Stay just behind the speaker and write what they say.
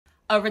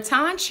A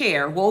rattan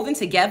chair woven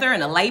together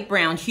in a light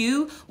brown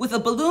hue with a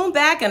balloon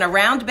back and a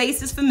round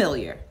base is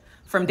familiar.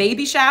 From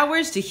baby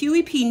showers to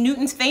Huey P.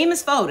 Newton's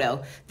famous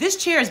photo, this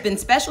chair has been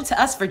special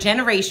to us for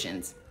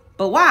generations.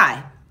 But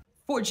why?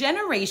 For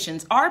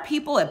generations, our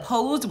people have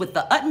posed with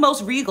the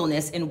utmost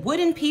regalness in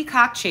wooden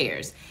peacock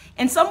chairs,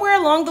 and somewhere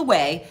along the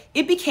way,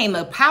 it became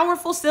a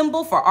powerful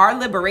symbol for our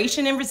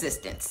liberation and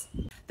resistance.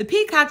 The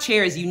peacock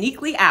chair is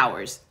uniquely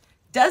ours.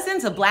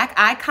 Dozens of Black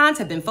icons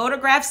have been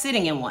photographed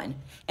sitting in one,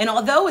 and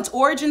although its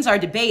origins are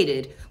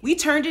debated, we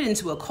turned it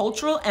into a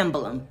cultural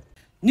emblem.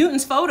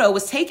 Newton's photo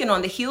was taken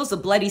on the heels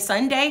of Bloody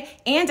Sunday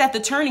and at the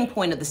turning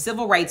point of the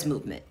Civil Rights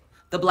Movement.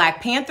 The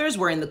Black Panthers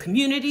were in the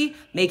community,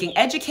 making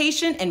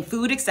education and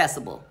food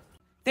accessible.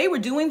 They were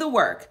doing the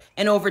work,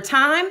 and over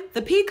time,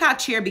 the peacock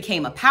chair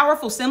became a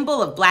powerful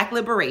symbol of Black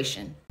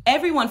liberation.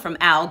 Everyone from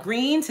Al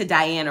Green to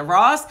Diana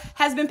Ross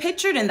has been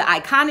pictured in the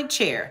iconic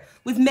chair,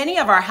 with many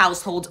of our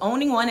households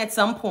owning one at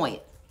some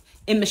point.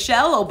 In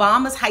Michelle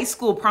Obama's high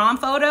school prom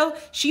photo,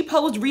 she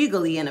posed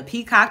regally in a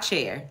peacock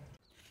chair.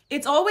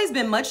 It's always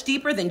been much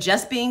deeper than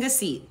just being a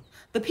seat.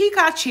 The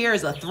peacock chair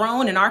is a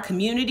throne in our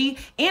community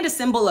and a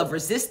symbol of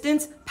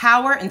resistance,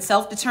 power, and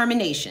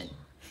self-determination.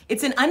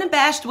 It's an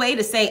unabashed way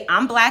to say,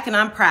 I'm Black and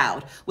I'm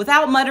proud,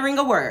 without muttering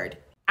a word.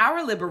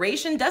 Our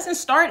liberation doesn't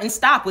start and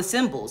stop with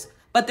symbols,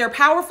 but they're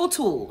powerful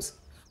tools.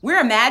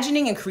 We're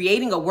imagining and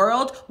creating a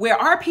world where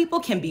our people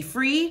can be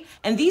free,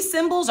 and these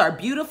symbols are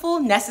beautiful,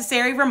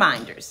 necessary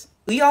reminders.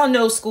 We all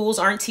know schools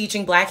aren't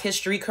teaching Black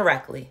history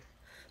correctly.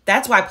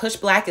 That's why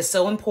PushBlack is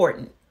so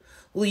important.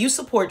 Will you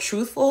support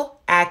truthful,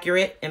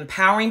 accurate,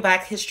 empowering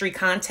Black history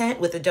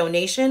content with a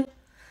donation?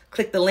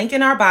 Click the link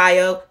in our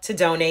bio to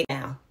donate now.